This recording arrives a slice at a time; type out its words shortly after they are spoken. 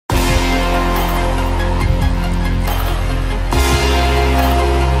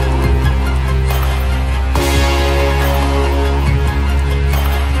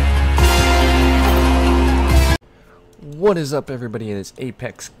What is up, everybody? It is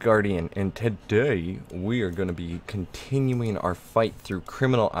Apex Guardian, and today we are going to be continuing our fight through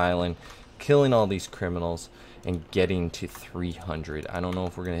Criminal Island, killing all these criminals, and getting to 300. I don't know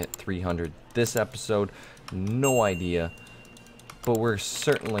if we're going to hit 300 this episode, no idea, but we're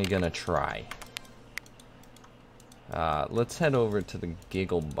certainly going to try. Let's head over to the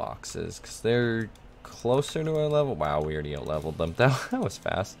giggle boxes, because they're closer to our level. Wow, we already out-leveled them. That was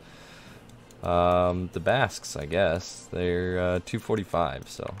fast. The Basques, I guess, they're 245,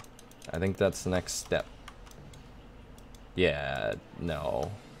 so I think that's the next step. Yeah,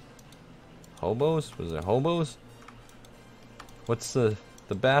 no. Hobos? Was it hobos? What's the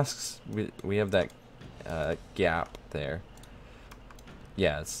Basques? We have that gap there.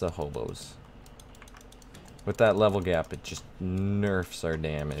 Yeah, it's the hobos. With that level gap, it just nerfs our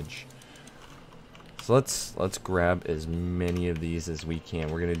damage. So let's grab as many of these as we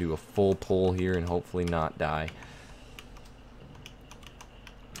can. We're gonna do a full pull here and hopefully not die.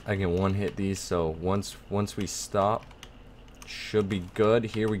 I can one hit these, so once we stop, should be good.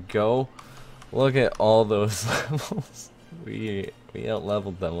 Here we go. Look at all those levels. We out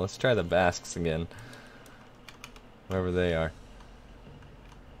leveled them. Let's try the Basques again. Wherever they are.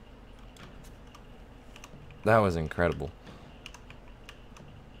 That was incredible.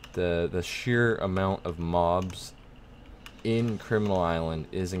 The sheer amount of mobs in Criminal Island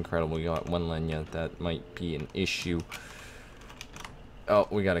is incredible. We got one Lenya. That might be an issue. Oh,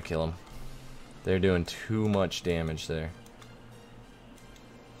 we gotta kill him. They're doing too much damage there.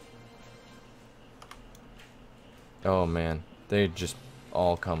 Oh man, they're just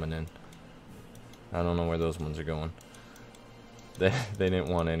all coming in. I don't know where those ones are going. They didn't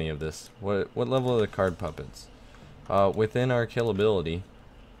want any of this. What level are the card puppets? Within our killability.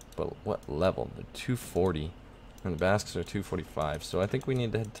 But what level? They're 240. And the Basques are 245. So I think we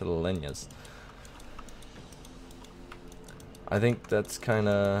need to head to the Lenyas. I think that's kind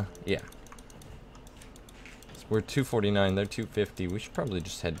of... yeah. So we're 249. They're 250. We should probably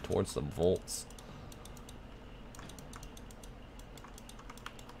just head towards the Volts.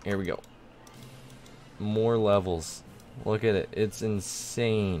 Here we go. More levels. Look at it. It's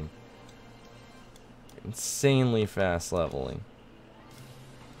insane. Insanely fast leveling.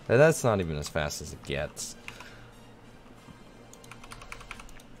 That's not even as fast as it gets.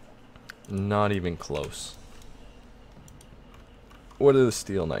 Not even close. What are the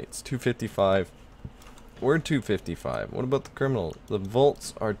Steel Knights? 255. We're 255. What about the criminal? The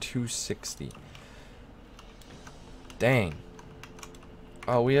Volts are 260. Dang.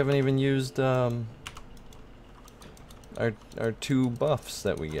 Oh, we haven't even used our two buffs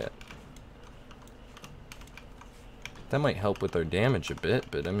that we get. That might help with our damage a bit,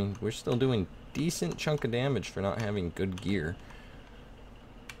 but I mean, we're still doing decent chunk of damage for not having good gear.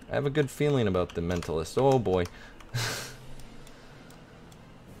 I have a good feeling about the Mentalist. Oh boy.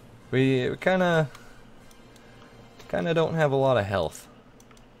 we kinda don't have a lot of health.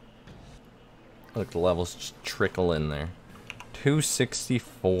 Look, the levels just trickle in there.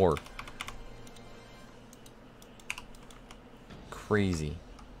 264. Crazy.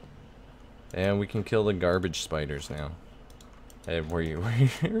 And we can kill the garbage spiders now. Hey, we're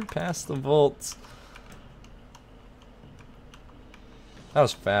past the Volts. That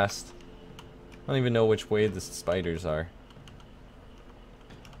was fast. I don't even know which way the spiders are.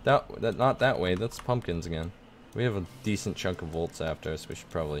 Not that way. That's pumpkins again. We have a decent chunk of Volts after us. We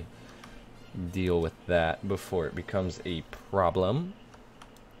should probably deal with that before it becomes a problem.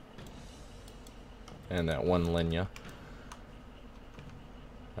 And that one Lenya.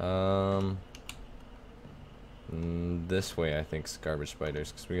 This way I think is garbage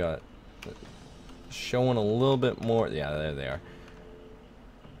spiders, because we got showing a little bit more. Yeah, there they are.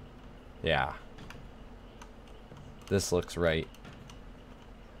 Yeah, this looks right.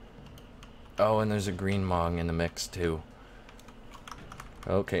 Oh, and there's a green Mong in the mix too.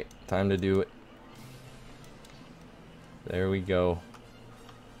 Okay, time to do it. There we go.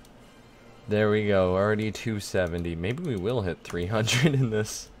 There we go. Already 270. Maybe we will hit 300 in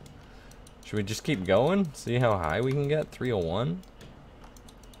this. Should we just keep going? See how high we can get? 301?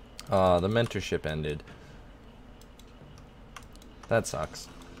 The mentorship ended. That sucks.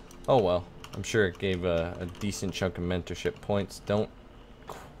 Oh well. I'm sure it gave a decent chunk of mentorship points. Don't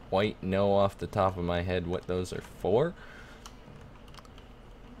quite know off the top of my head what those are for.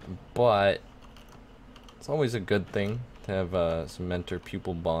 But it's always a good thing to have some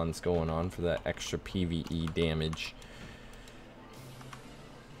mentor-pupil bonds going on for that extra PvE damage.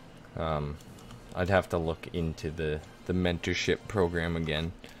 I'd have to look into the mentorship program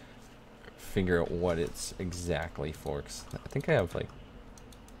again, figure out what it's exactly for, 'cause I think I have like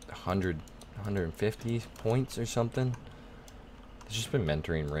 100 150 points or something. I've just been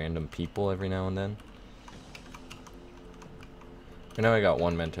mentoring random people every now and then. I know I got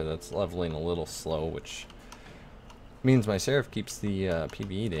one mentor that's leveling a little slow, which means my Seraph keeps the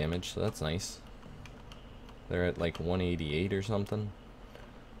PvE damage, so that's nice. They're at like 188 or something.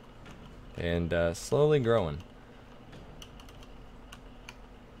 And slowly growing.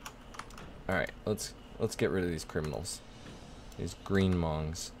 Alright, let's get rid of these criminals. These green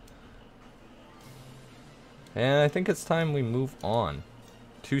mongs. And I think it's time we move on.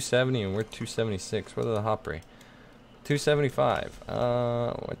 270 and we're 276. What are the hop rate? 275.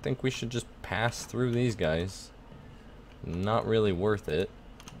 I think we should just pass through these guys. Not really worth it.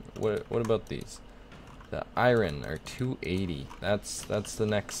 What about these? The iron are 280. That's the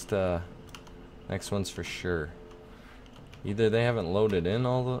next next ones for sure. Either they haven't loaded in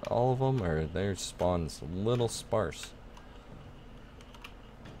all of them, or their spawn's a little sparse.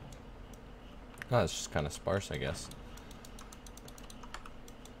 Oh, it's just kind of sparse, I guess.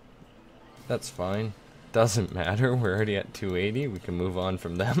 That's fine. Doesn't matter. We're already at 280. We can move on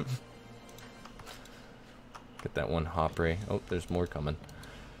from them. Get that one hop ray. Oh, there's more coming.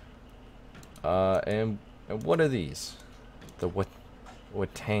 And what are these? The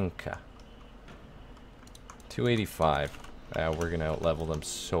Watanka. 285. We're gonna out-level them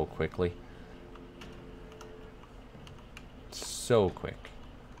so quickly. So quick.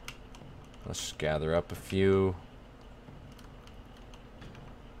 Let's just gather up a few.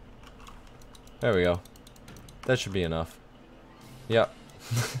 There we go. That should be enough. Yep.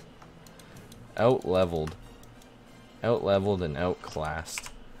 Out-leveled. Out-leveled and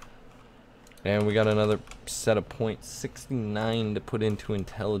outclassed. And we got another set of points. 69 to put into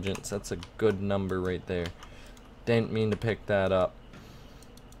intelligence. That's a good number right there. Didn't mean to pick that up.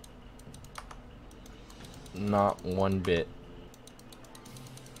 Not one bit.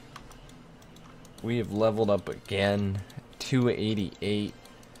 We have leveled up again. 288.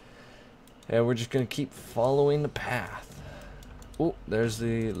 And we're just going to keep following the path. Oh, there's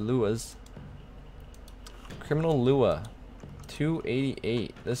the Luas. Criminal Lua.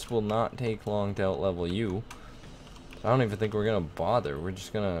 288. This will not take long to outlevel you. I don't even think we're going to bother. We're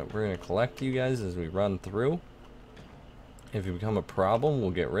going to collect you guys as we run through. If you become a problem,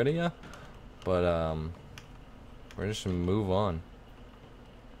 we'll get rid of you. But we're just going to move on.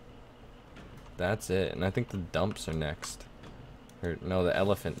 That's it. And I think the dumps are next. Or no, the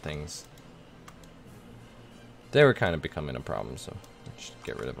elephant things. They were kind of becoming a problem, so let's just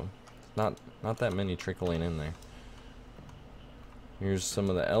get rid of them. Not that many trickling in there. Here's some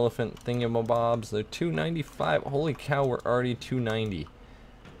of the elephant thingamabobs. They're 295. Holy cow, we're already 290.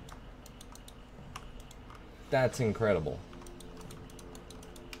 That's incredible.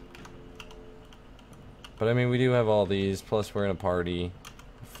 But I mean, we do have all these, plus we're in a party.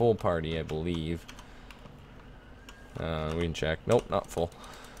 Full party, I believe. We can check. Nope, not full.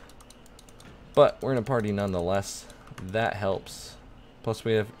 But we're in a party nonetheless. That helps. Plus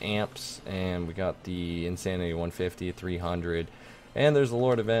we have amps, and we got the Insanity 150, 300. And there's the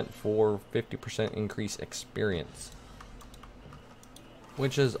Lord event for 50% increase experience.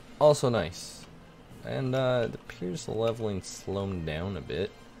 Which is also nice. And it appears the leveling slowed down a bit.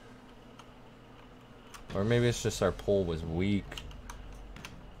 Or maybe it's just our pull was weak.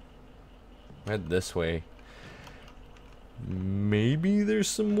 Head this way. Maybe there's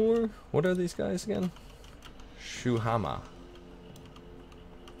some more. What are these guys again? Shuhama.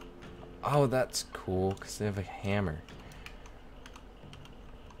 Oh, that's cool because they have a hammer.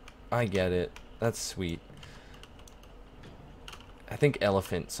 I get it. That's sweet. I think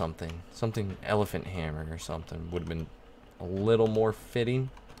elephant something. Something elephant hammer or something would have been a little more fitting.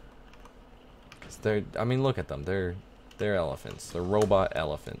 Cause they're, I mean, look at them. They're elephants. They're robot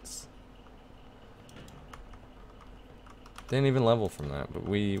elephants. Didn't even level from that, but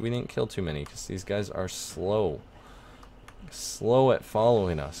we didn't kill too many because these guys are slow. Slow at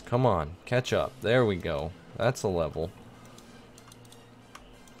following us. Come on, catch up. There we go. That's a level.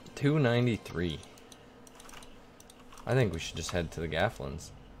 293. I think we should just head to the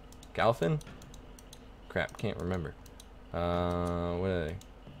Gafflins. Galfin? Crap, can't remember. What are they?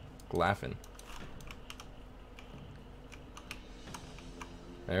 Glaffin.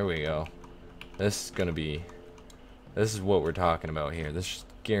 There we go. This is gonna be... This is what we're talking about here. This is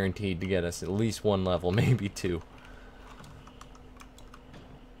guaranteed to get us at least one level, maybe two.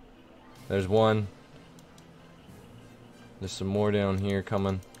 There's one. There's some more down here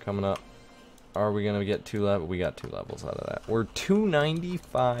coming up. Are we gonna get 2 levels? We got 2 levels out of that. We're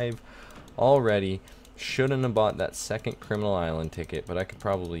 295 already. Shouldn't have bought that second Criminal Island ticket, but I could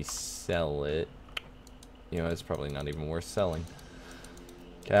probably sell it. You know, it's probably not even worth selling.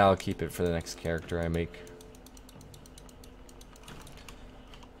 Okay, I'll keep it for the next character I make.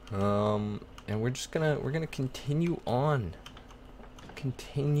 And we're gonna continue on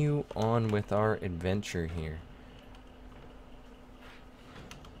with our adventure here.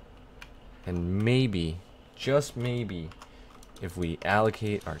 And maybe, just maybe, if we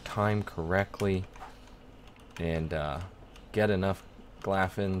allocate our time correctly and get enough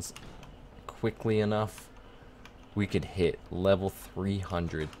Glaffins quickly enough, we could hit level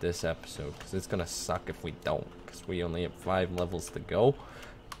 300 this episode. Because it's gonna suck if we don't, because we only have 5 levels to go.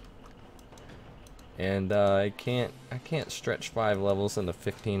 And I can't stretch 5 levels into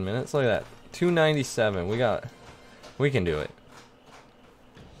 15 minutes. Look at that, 297. We can do it.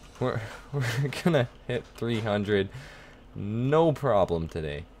 We're gonna hit 300, no problem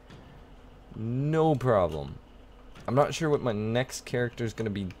today. No problem. I'm not sure what my next character is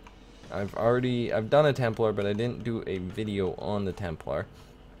gonna be. I've done a Templar, but I didn't do a video on the Templar.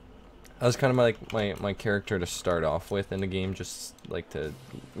 That was kind of like my character to start off with in the game, just like to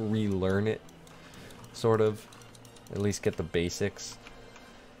relearn it, sort of, at least get the basics.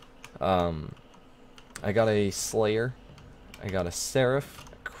 I got a Slayer, I got a Seraph,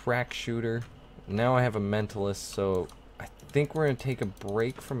 a Crack Shooter. Now I have a Mentalist, so I think we're gonna take a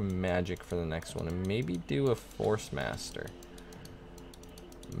break from magic for the next one and maybe do a Force Master.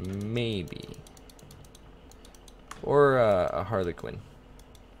 Maybe. Or a Harlequin.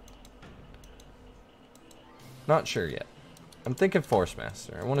 Not sure yet. I'm thinking Force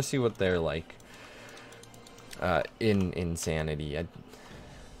Master. I want to see what they're like in Insanity.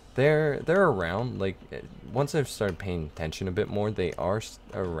 They're around. Like, once I've started paying attention a bit more, they are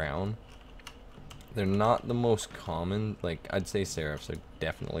around. They're not the most common. Like, I'd say Seraphs are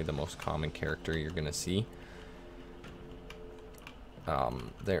definitely the most common character you're gonna see.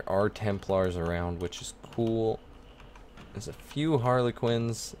 There are Templars around, which is cool. There's a few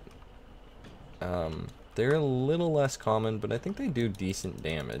Harlequins. They're a little less common, but I think they do decent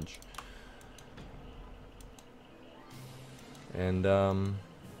damage. And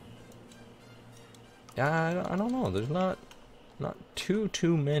yeah, I don't know. There's not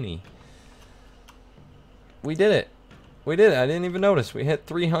too many. We did it. We did it. I didn't even notice. We hit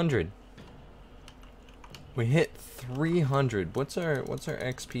 300. We hit 300. What's our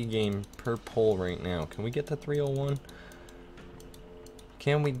XP game per poll right now? Can we get to 301?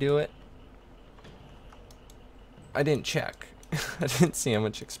 Can we do it? I didn't check. I didn't see how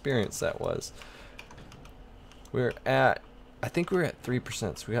much experience that was. We're at, I think we're at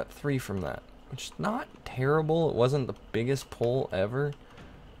 3%, so we got 3 from that, which is not terrible. It wasn't the biggest poll ever,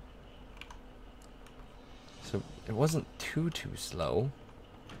 so it wasn't too slow.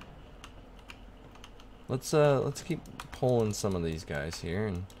 Let's keep pulling some of these guys here,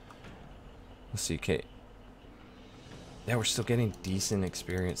 and let's see. Okay, yeah, we're still getting decent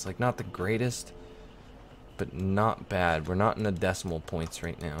experience. Like, not the greatest, but not bad. We're not in the decimal points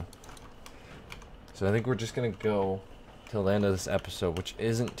right now, so I think we're just gonna go till the end of this episode, which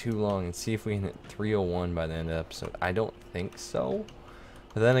isn't too long, and see if we can hit 301 by the end of the episode. I don't think so,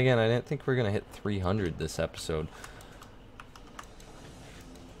 but then again, I didn't think we were gonna hit 300 this episode.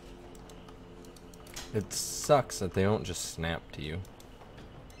 It sucks that they don't just snap to you.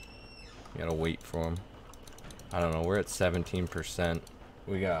 You gotta wait for them. I don't know, we're at 17%.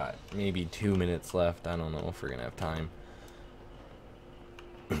 We got maybe 2 minutes left. I don't know if we're gonna have time.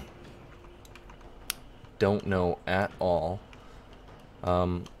 Don't know at all.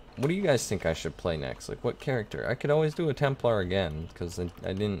 What do you guys think I should play next? Like, what character? I could always do a Templar again, because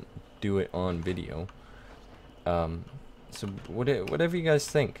I didn't do it on video. So whatever you guys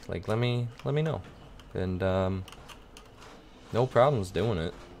think, like, let me know. And no problems doing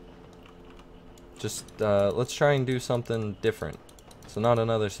it. Just let's try and do something different. So not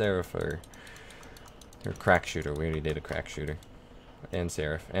another Seraph or Crack Shooter. We already did a Crack Shooter and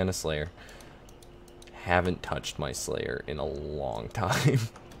Seraph and a Slayer. Haven't touched my Slayer in a long time.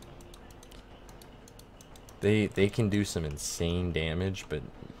 They can do some insane damage, but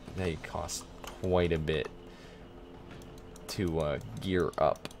they cost quite a bit to gear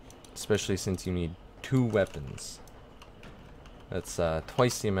up, especially since you need 2 weapons. That's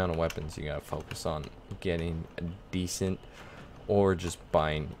twice the amount of weapons you gotta focus on getting a decent, or just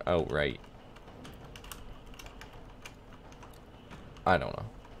buying outright. I don't know.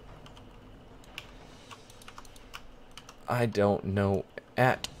 I don't know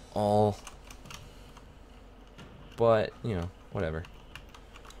at all. But, you know, whatever.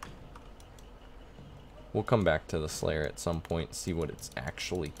 We'll come back to the Slayer at some point and see what it's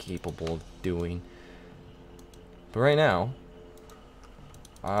actually capable of doing. But right now,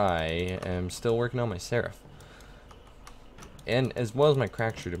 I am still working on my Seraph. And as well as my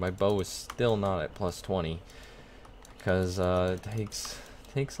Crack Shooter, my bow is still not at +20. Because it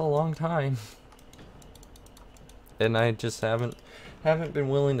takes a long time. And I just haven't been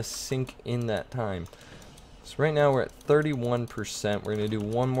willing to sink in that time. So right now we're at 31%. We're going to do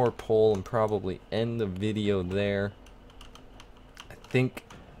one more poll and probably end the video there. I think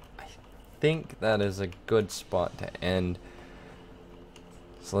that is a good spot to end.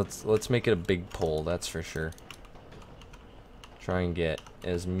 So let's make it a big poll, that's for sure. Try and get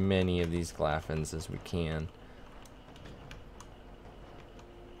as many of these Glaffins as we can.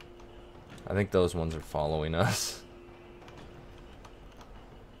 I think those ones are following us.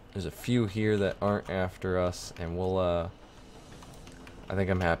 There's a few here that aren't after us, and we'll I think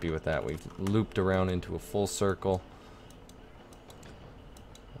I'm happy with that. We've looped around into a full circle.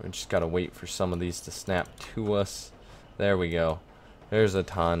 We just gotta wait for some of these to snap to us. There we go. There's a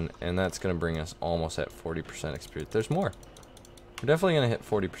ton, and that's gonna bring us almost at 40% experience. There's more. We're definitely gonna hit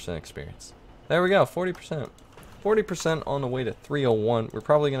 40% experience. There we go, 40%. 40% on the way to 301. We're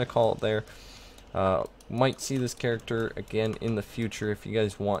probably gonna call it there. Might see this character again in the future. If you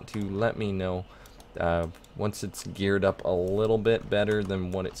guys want to, let me know. Once it's geared up a little bit better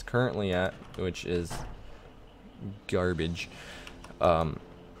than what it's currently at, which is garbage.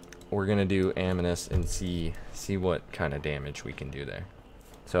 We're gonna do Aminus and see what kind of damage we can do there.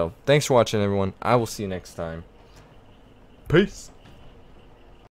 So thanks for watching, everyone. I will see you next time. Peace.